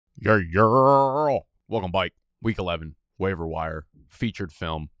Welcome, Bike. Week 11, Waiver Wire, featured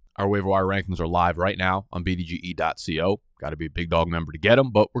film. Our Waiver Wire rankings are live right now on bdge.co. Got to be a Big Dog member to get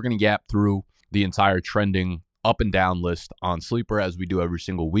them, but we're going to yap through the entire trending up and down list on Sleeper as we do every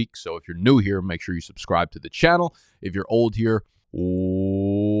single week. So if you're new here, make sure you subscribe to the channel. If you're old here,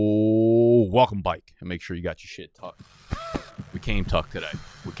 welcome, Bike, and make sure you got your shit tucked. We came tucked today.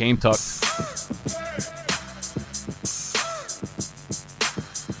 We came tucked.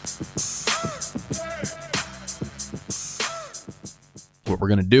 What we're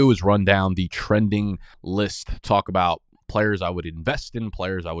going to do is run down the trending list, talk about players I would invest in,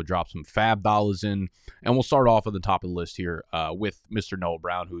 players I would drop some fab dollars in, and we'll start off at the top of the list here with Mr. Noah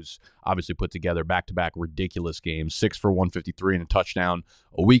Brown, who's obviously put together back-to-back ridiculous games, 6 for 153 and a touchdown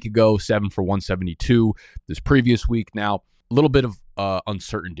a week ago, 7 for 172 this previous week. Now, a little bit of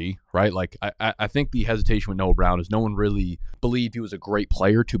uncertainty, right? Like, I think the hesitation with Noah Brown is no one really believed he was a great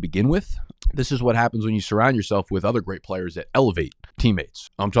player to begin with. This is what happens when you surround yourself with other great players that elevate teammates.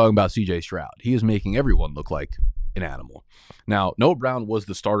 I'm talking about CJ Stroud. He is making everyone look like an animal. Now, Noah Brown was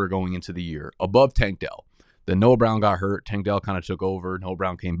the starter going into the year, above Tank Dell. Then Noah Brown got hurt. Tank Dell kind of took over. Noah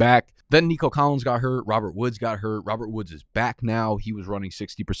Brown came back. Then Nico Collins got hurt. Robert Woods got hurt. Robert Woods is back now. He was running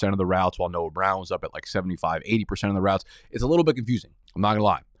 60% of the routes while Noah Brown was up at like 75, 80% of the routes. It's a little bit confusing. I'm not going to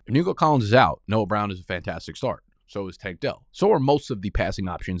lie. If Nico Collins is out, Noah Brown is a fantastic start. So is Tank Dell. So are most of the passing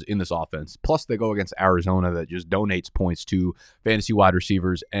options in this offense. Plus, they go against Arizona that just donates points to fantasy wide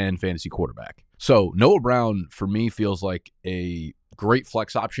receivers and fantasy quarterback. So Noah Brown, for me, feels like a great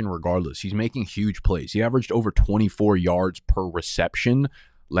flex option regardless. He's making huge plays. He averaged over 24 yards per reception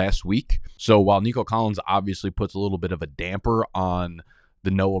last week. So while Nico Collins obviously puts a little bit of a damper on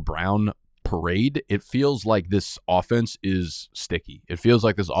the Noah Brown parade, it feels like this offense is sticky. It feels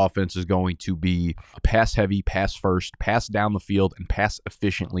like this offense is going to be a pass-heavy, pass-first, pass down the field, and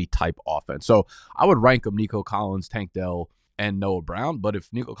pass-efficiently type offense. So I would rank them Nico Collins, Tank Dell, and Noah Brown. But if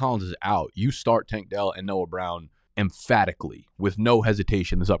Nico Collins is out, you start Tank Dell and Noah Brown emphatically with no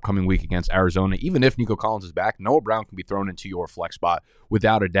hesitation this upcoming week against Arizona. Even if Nico Collins is back, Noah Brown can be thrown into your flex spot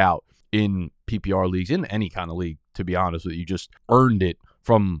without a doubt in PPR leagues, in any kind of league, to be honest with you. Just earned it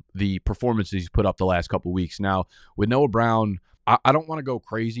from the performances he's put up the last couple of weeks. Now, with Noah Brown, I don't want to go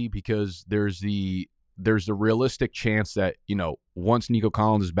crazy because there's the realistic chance that, you know, once Nico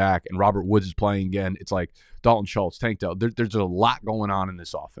Collins is back and Robert Woods is playing again, it's like Dalton Schultz, Tank Dell. There's a lot going on in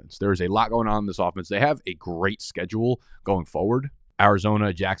this offense. There's a lot going on in this offense. They have a great schedule going forward.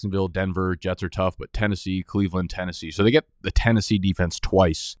 Arizona, Jacksonville, Denver, Jets are tough, but Tennessee, Cleveland, Tennessee. So they get the Tennessee defense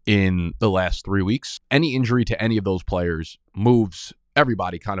twice in the last 3 weeks. Any injury to any of those players moves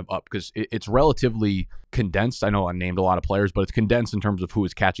everybody kind of up because it's relatively condensed. I know I named a lot of players, but it's condensed in terms of who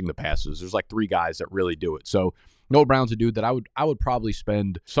is catching the passes. There's like 3 guys that really do it. So Noah Brown's a dude that I would probably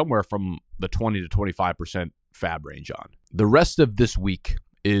spend somewhere from the 20 to 25% fab range on. The rest of this week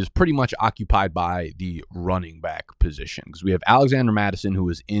is pretty much occupied by the running back position because we have Alexander Mattison, who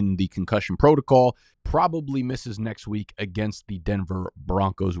is in the concussion protocol, probably misses next week against the Denver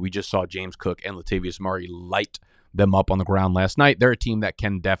Broncos. We just saw James Cook and Latavius Murray light them up on the ground last night. They're a team that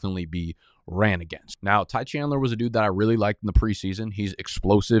can definitely be ran against. Now, Ty Chandler was a dude that I really liked in the preseason. He's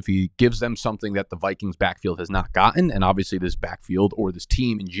explosive. He gives them something that the Vikings backfield has not gotten, and obviously this backfield or this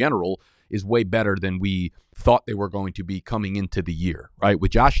team in general is way better than we thought they were going to be coming into the year, right?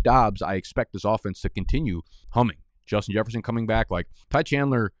 With Josh Dobbs, I expect this offense to continue humming. Justin Jefferson coming back. Like, Ty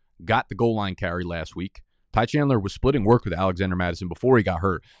Chandler got the goal line carry last week. Ty Chandler was splitting work with Alexander Mattison before he got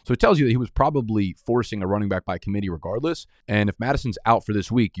hurt. So it tells you that he was probably forcing a running back by committee regardless. And if Madison's out for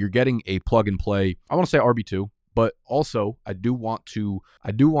this week, you're getting a plug and play. I want to say RB2, but also I do want to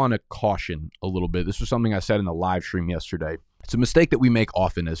caution a little bit. This was something I said in the live stream yesterday. It's a mistake that we make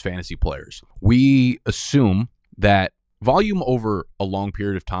often as fantasy players. We assume that volume over a long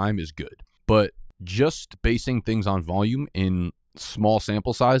period of time is good, but just basing things on volume in small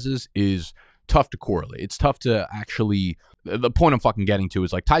sample sizes is tough to correlate. It's tough to actually, the point I'm fucking getting to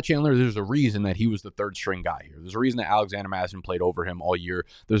is like Ty Chandler, there's a reason that he was the third string guy here. There's a reason that Alexander Mattison played over him all year.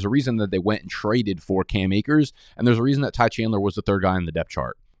 There's a reason that they went and traded for Cam Akers, and there's a reason that Ty Chandler was the third guy in the depth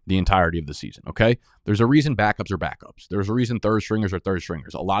chart the entirety of the season, okay? There's a reason backups are backups. There's a reason third stringers are third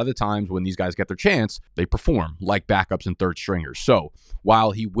stringers. A lot of the times when these guys get their chance, they perform like backups and third stringers. So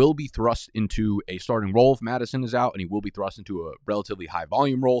while he will be thrust into a starting role if Madison is out, and he will be thrust into a relatively high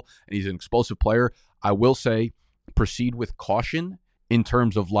volume role, and he's an explosive player, I will say proceed with caution in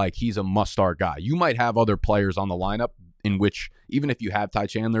terms of like he's a must-start guy. You might have other players on the lineup in which even if you have Ty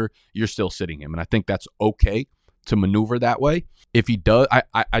Chandler, you're still sitting him, and I think that's okay. to maneuver that way. If he does,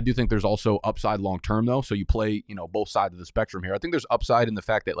 I do think there's also upside long term though. So you play, both sides of the spectrum here. I think there's upside in the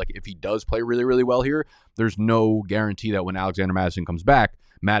fact that like if he does play really, really well here, there's no guarantee that when Alexander Mattison comes back,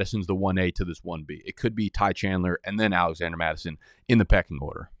 Madison's the 1A to this 1B. It could be Ty Chandler and then Alexander Mattison in the pecking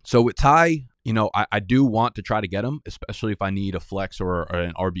order. So with Ty, I do want to try to get him, especially if I need a flex or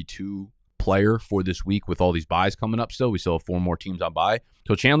an RB2 player for this week with all these buys coming up still. We still have 4 more teams on buy.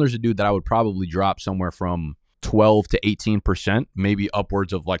 So Chandler's a dude that I would probably drop somewhere from 12 to 18%, maybe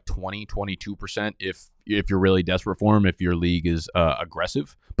upwards of like 20, 22% if you're really desperate for him, if your league is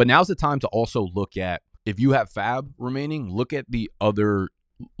aggressive. But now's the time to also look at, if you have fab remaining, look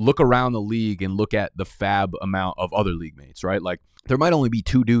around the league and look at the fab amount of other league mates, right? Like there might only be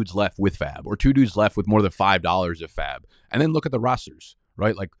 2 dudes left with fab or 2 dudes left with more than $5 of fab. And then look at the rosters,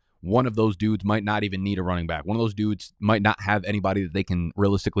 right? Like one of those dudes might not even need a running back. One of those dudes might not have anybody that they can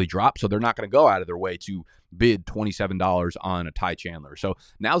realistically drop, so they're not going to go out of their way to bid $27 on a Ty Chandler. So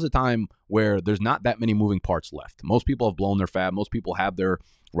now's the time where there's not that many moving parts left. Most people have blown their fab. Most people have their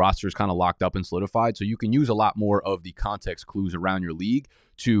rosters kind of locked up and solidified, so you can use a lot more of the context clues around your league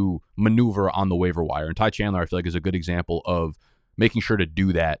to maneuver on the waiver wire. And Ty Chandler, I feel like, is a good example of making sure to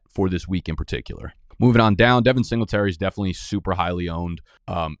do that for this week in particular. Moving on down, Devin Singletary is definitely super highly owned.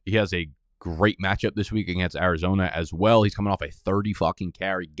 He has a great matchup this week against Arizona as well. He's coming off a 30 fucking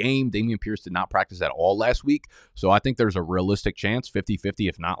carry game. Dameon Pierce did not practice at all last week. So I think there's a realistic chance, 50-50,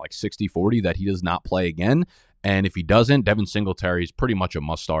 if not like 60-40, that he does not play again. And if he doesn't, Devin Singletary is pretty much a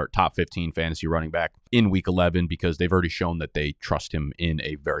must-start top 15 fantasy running back in Week 11 because they've already shown that they trust him in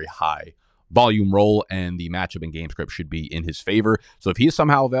a very high volume role, and the matchup and game script should be in his favor. So if he is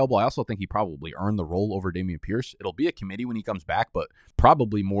somehow available, I also think he probably earned the role over Dameon Pierce. It'll be a committee when he comes back, but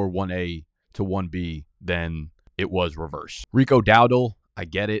probably more 1A to 1B than it was reverse. Rico Dowdle, I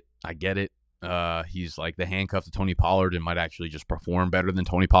get it. He's like the handcuff to Tony Pollard and might actually just perform better than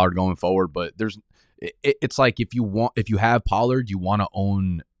Tony Pollard going forward. But it's like if you have Pollard, you want to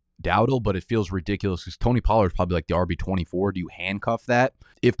own Dowdle, but it feels ridiculous because Tony Pollard's probably like the RB24. Do you handcuff that?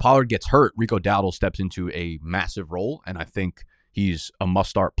 If Pollard gets hurt, Rico Dowdle steps into a massive role, and I think he's a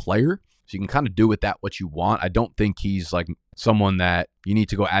must-start player. So you can kind of do with that what you want. I don't think he's like someone that you need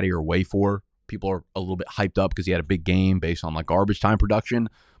to go out of your way for. People are a little bit hyped up because he had a big game based on like garbage time production,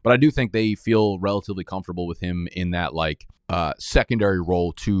 but I do think they feel relatively comfortable with him in that like secondary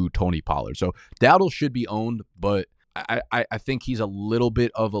role to Tony Pollard. So Dowdle should be owned, but I think he's a little bit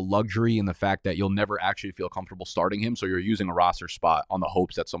of a luxury in the fact that you'll never actually feel comfortable starting him. So you're using a roster spot on the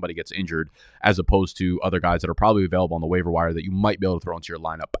hopes that somebody gets injured as opposed to other guys that are probably available on the waiver wire that you might be able to throw into your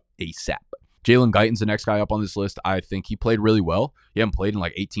lineup ASAP. Jalen Guyton's the next guy up on this list. I think he played really well. He hadn't played in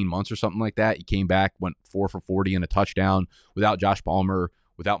like 18 months or something like that. He came back, went 4 for 40 and a touchdown without Josh Palmer,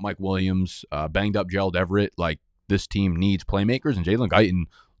 without Mike Williams, banged up Gerald Everett. Like this team needs playmakers, and Jalen Guyton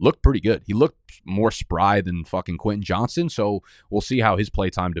looked pretty good. He looked more spry than fucking Quentin Johnson, so we'll see how his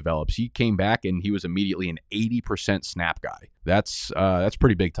playtime develops. He came back, and he was immediately an 80% snap guy. That's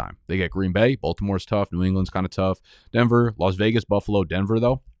pretty big time. They get Green Bay. Baltimore's tough. New England's kind of tough. Denver, Las Vegas, Buffalo, Denver,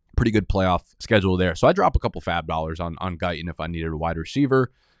 though. Pretty good playoff schedule there. So I drop a couple fab dollars on Guyton if I needed a wide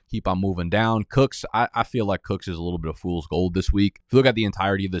receiver. Keep on moving down. Cooks, I feel like Cooks is a little bit of fool's gold this week. If you look at the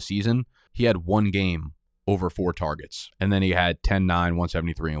entirety of the season, he had one game over 4 targets. And then he had 10-9,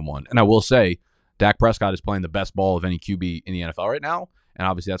 173, and 1. And I will say, Dak Prescott is playing the best ball of any QB in the NFL right now. And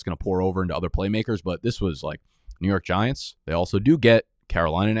obviously that's going to pour over into other playmakers. But this was like New York Giants. They also do get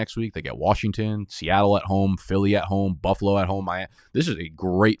Carolina next week. They get Washington, Seattle at home, Philly at home, Buffalo at home. This is a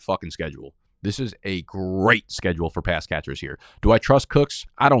great fucking schedule. This is a great schedule for pass catchers here. Do I trust Cooks?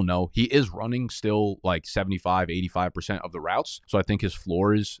 I don't know. He is running still like 75, 85% of the routes. So I think his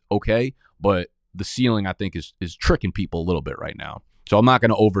floor is okay. But the ceiling, I think, is tricking people a little bit right now. So I'm not going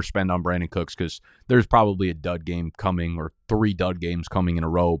to overspend on Brandon Cooks because there's probably a dud game coming or 3 dud games coming in a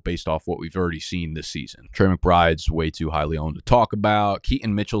row based off what we've already seen this season. Trey McBride's way too highly owned to talk about.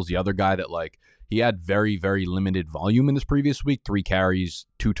 Keaton Mitchell's the other guy that like he had very, very limited volume in this previous week. 3 carries,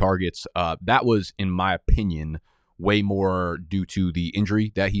 2 targets. That was, in my opinion, way more due to the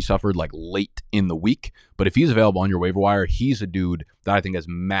injury that he suffered like late in the week. But if he's available on your waiver wire, he's a dude that I think has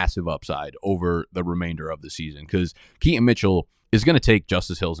massive upside over the remainder of the season because Keaton Mitchell is going to take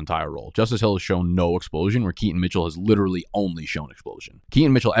Justice Hill's entire role. Justice Hill has shown no explosion, where Keaton Mitchell has literally only shown explosion.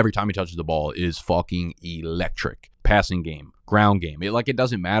 Keaton Mitchell, every time he touches the ball, is fucking electric. Passing game, ground game. It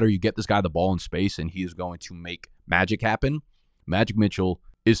doesn't matter. You get this guy the ball in space, and he is going to make magic happen. Magic Mitchell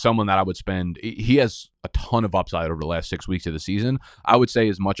is someone that I would spend. He has a ton of upside over the last 6 weeks of the season. I would say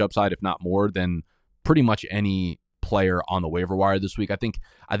as much upside, if not more, than pretty much any player on the waiver wire this week. I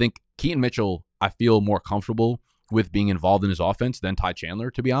think Keaton Mitchell, I feel more comfortable with being involved in his offense than Ty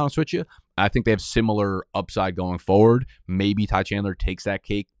Chandler, to be honest with you. I think they have similar upside going forward. Maybe Ty Chandler takes that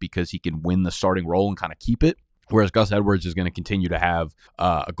cake because he can win the starting role and kind of keep it, whereas Gus Edwards is going to continue to have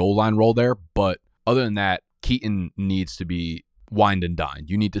a goal line role there. But other than that, Keaton needs to be wined and dined.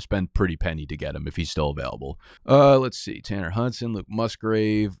 You need to spend pretty penny to get him if he's still available. Let's see. Tanner Hudson, Luke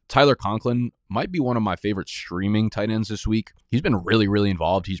Musgrave. Tyler Conklin might be one of my favorite streaming tight ends this week. He's been really, really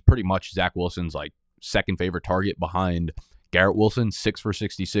involved. He's pretty much Zach Wilson's like second favorite target behind Garrett Wilson. 6 for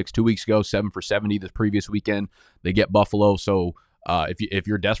 66 2 weeks ago, 7 for 70 this previous weekend. They get Buffalo, so if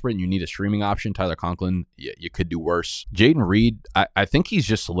you're desperate and you need a streaming option, Tyler Conklin, you could do worse. Jaden Reed, I think he's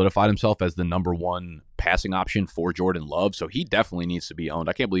just solidified himself as the number one passing option for Jordan Love, so he definitely needs to be owned.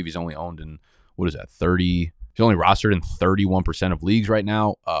 I can't believe he's only owned in, 30? He's only rostered in 31% of leagues right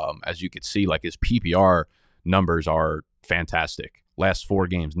now. As you can see, like his PPR numbers are fantastic. Last 4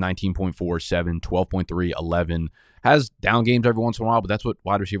 games, 19.4, 7, 12.3, 11. Has down games every once in a while, but that's what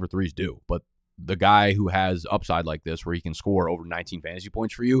wide receiver 3s do. But the guy who has upside like this where he can score over 19 fantasy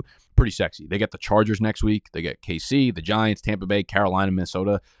points for you, pretty sexy. They get the Chargers next week. They get KC, the Giants, Tampa Bay, Carolina,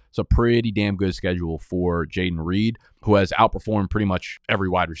 Minnesota. It's a pretty damn good schedule for Jaden Reed, who has outperformed pretty much every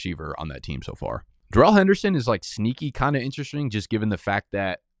wide receiver on that team so far. Darrell Henderson is like sneaky kind of interesting, just given the fact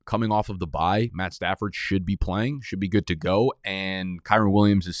that coming off of the bye, Matt Stafford should be playing, should be good to go, and Kyron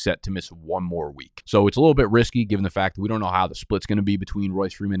Williams is set to miss 1 more week. So it's a little bit risky given the fact that we don't know how the split's going to be between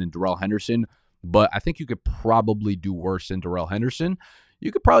Royce Freeman and Darrell Henderson. But I think you could probably do worse than Darrell Henderson.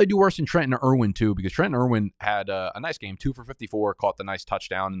 You could probably do worse than Trenton Irwin, too, because Trenton Irwin had a nice game, 2 for 54, caught the nice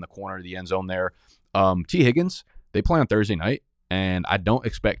touchdown in the corner of the end zone there. T. Higgins, they play on Thursday night, and I don't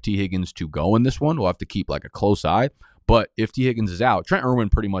expect T. Higgins to go in this one. We'll have to keep like a close eye. But if T. Higgins is out, Trent Irwin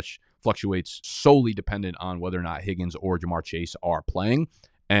pretty much fluctuates solely dependent on whether or not Higgins or Jamar Chase are playing.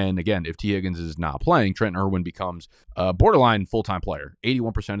 And again, if T. Higgins is not playing, Trent Irwin becomes a borderline full-time player.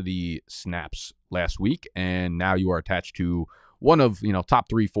 81% of the snaps last week, and now you are attached to one of, top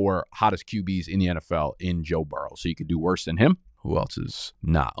 3, 4 hottest QBs in the NFL in Joe Burrow. So you could do worse than him. Who else is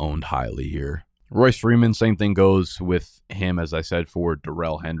not owned highly here? Royce Freeman, same thing goes with him, as I said, for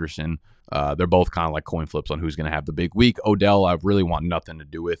Darrell Henderson. They're both kind of like coin flips on who's going to have the big week. Odell, I really want nothing to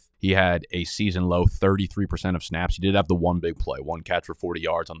do with. He had a season low 33% of snaps. He did have the one big play, 1 catch for 40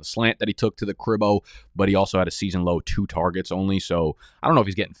 yards on the slant that he took to the cribbo, but he also had a season low 2 targets only. So I don't know if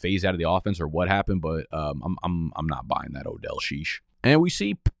he's getting phased out of the offense or what happened, but I'm not buying that Odell sheesh. And we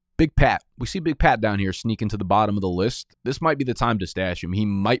see Big Pat. We see Big Pat down here sneaking to the bottom of the list. This might be the time to stash him. He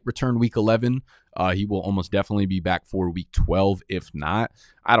might return week 11. He will almost definitely be back for week 12. If not,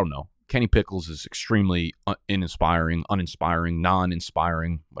 I don't know. Kenny Pickles is extremely uninspiring,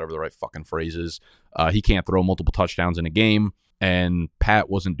 non-inspiring, whatever the right fucking phrase is. He can't throw multiple touchdowns in a game, and Pat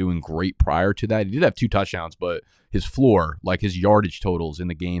wasn't doing great prior to that. He did have 2 touchdowns, but his floor, like his yardage totals in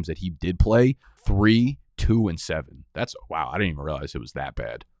the games that he did play, 3, 2, and 7. That's wow. I didn't even realize it was that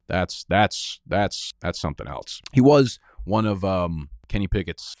bad. That's something else. He was one of Kenny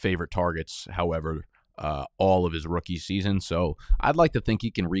Pickett's favorite targets, however, all of his rookie season. So I'd like to think he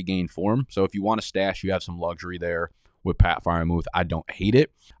can regain form. So if you want to stash, you have some luxury there with Pat Freiermuth. I don't hate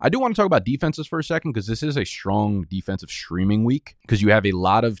it. I do want to talk about defenses for a second because this is a strong defensive streaming week because you have a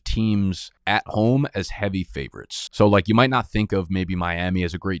lot of teams at home as heavy favorites. So like you might not think of maybe Miami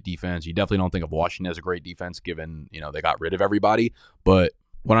as a great defense. You definitely don't think of Washington as a great defense given, they got rid of everybody. But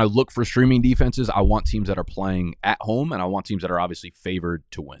when I look for streaming defenses, I want teams that are playing at home, and I want teams that are obviously favored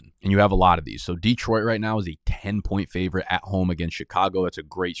to win. And you have a lot of these. So Detroit right now is a 10-point favorite at home against Chicago. That's a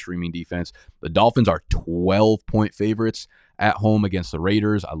great streaming defense. The Dolphins are 12-point favorites at home against the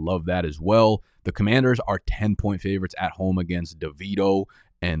Raiders. I love that as well. The Commanders are 10-point favorites at home against DeVito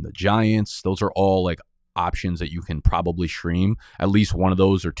and the Giants. Those are all like options that you can probably stream. At least one of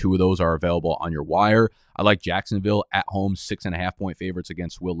those or 2 of those are available on your wire. I like Jacksonville at home, 6.5-point favorites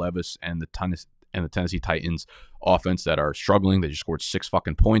against Will Levis and the Tennessee Titans offense that are struggling. They just scored 6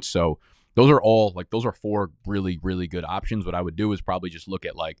 fucking points. So those are 4 really, really good options. What I would do is probably just look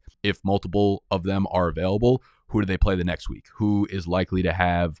at like if multiple of them are available, who do they play the next week? Who is likely to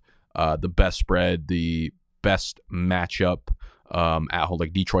have the best spread, the best matchup at home?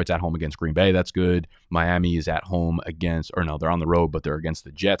 Like Detroit's at home against Green Bay. That's good. Miami is at home they're on the road, but they're against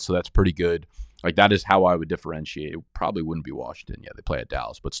the Jets. So that's pretty good. Like that is how I would differentiate. It probably wouldn't be Washington. Yeah, they play at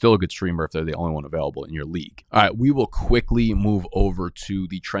Dallas, but still a good streamer if they're the only one available in your league. All right, we will quickly move over to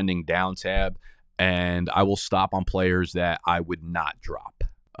the trending down tab, and I will stop on players that I would not drop.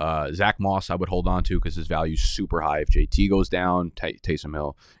 Zach Moss, I would hold on to because his value is super high. If JT goes down, Taysom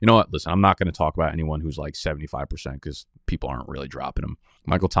Hill. You know what? Listen, I'm not going to talk about anyone who's like 75% because people aren't really dropping him.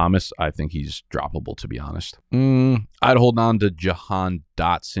 Michael Thomas, I think he's droppable, to be honest. I'd hold on to Jahan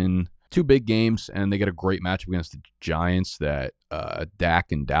Dotson. 2 big games, and they get a great matchup against the Giants that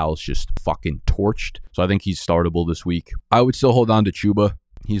Dak and Dallas just fucking torched. So I think he's startable this week. I would still hold on to Chuba.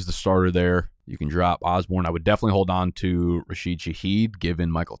 He's the starter there. You can drop Osborne. I would definitely hold on to Rashid Shaheed, given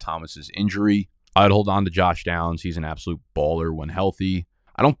Michael Thomas's injury. I'd hold on to Josh Downs. He's an absolute baller when healthy.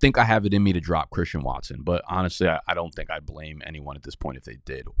 I don't think I have it in me to drop Christian Watson, but honestly, I don't think I'd blame anyone at this point if they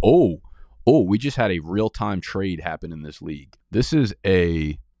did. Oh, we just had a real-time trade happen in this league. This is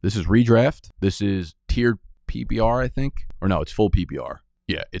redraft. This is tiered PPR, I think. Or no, it's full PPR.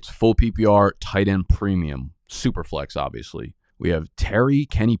 Yeah, it's full PPR, tight end premium. Super flex, obviously. We have Terry,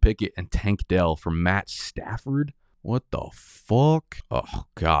 Kenny Pickett, and Tank Dell for Matt Stafford. What the fuck? Oh,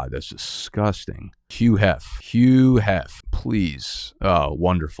 God, that's disgusting. Hugh Hef, please. Oh,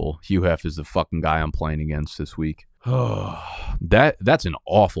 wonderful. Hugh Hef is the fucking guy I'm playing against this week. That's an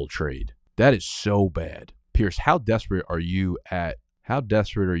awful trade. That is so bad. Pierce, how desperate are you at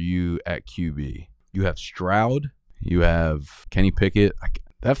QB? You have Stroud. You have Kenny Pickett.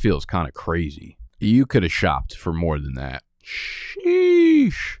 That feels kind of crazy. You could have shopped for more than that.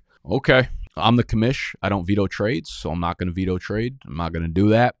 Sheesh. Okay. I'm the commish. I don't veto trades, so I'm not going to veto trade. I'm not going to do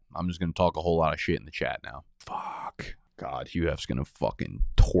that. I'm just going to talk a whole lot of shit in the chat now. Fuck. God, Hugh F's going to fucking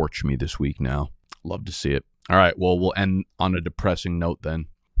torch me this week now. Love to see it. All right, well, we'll end on a depressing note then.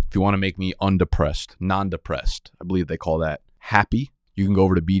 If you want to make me undepressed, non-depressed, I believe they call that happy, you can go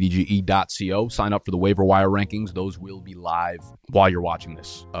over to bdge.co, sign up for the waiver wire rankings. Those will be live while you're watching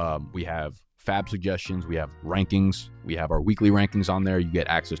this. We have fab suggestions. We have rankings. We have our weekly rankings on there. You get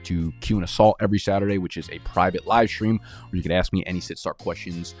access to Q and Assault every Saturday, which is a private live stream where you can ask me any sit-start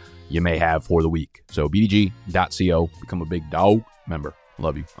questions you may have for the week. So bdg.co, become a big dog member.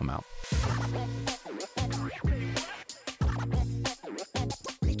 Love you. I'm out.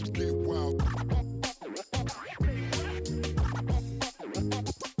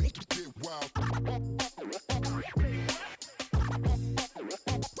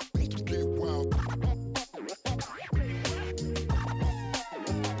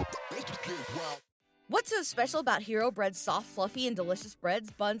 What's so special about Hero Bread's soft, fluffy, and delicious breads,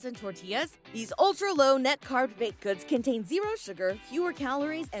 buns, and tortillas? These ultra-low net-carb baked goods contain zero sugar, fewer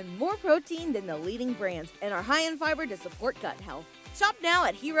calories, and more protein than the leading brands, and are high in fiber to support gut health. Shop now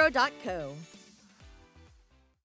at hero.co.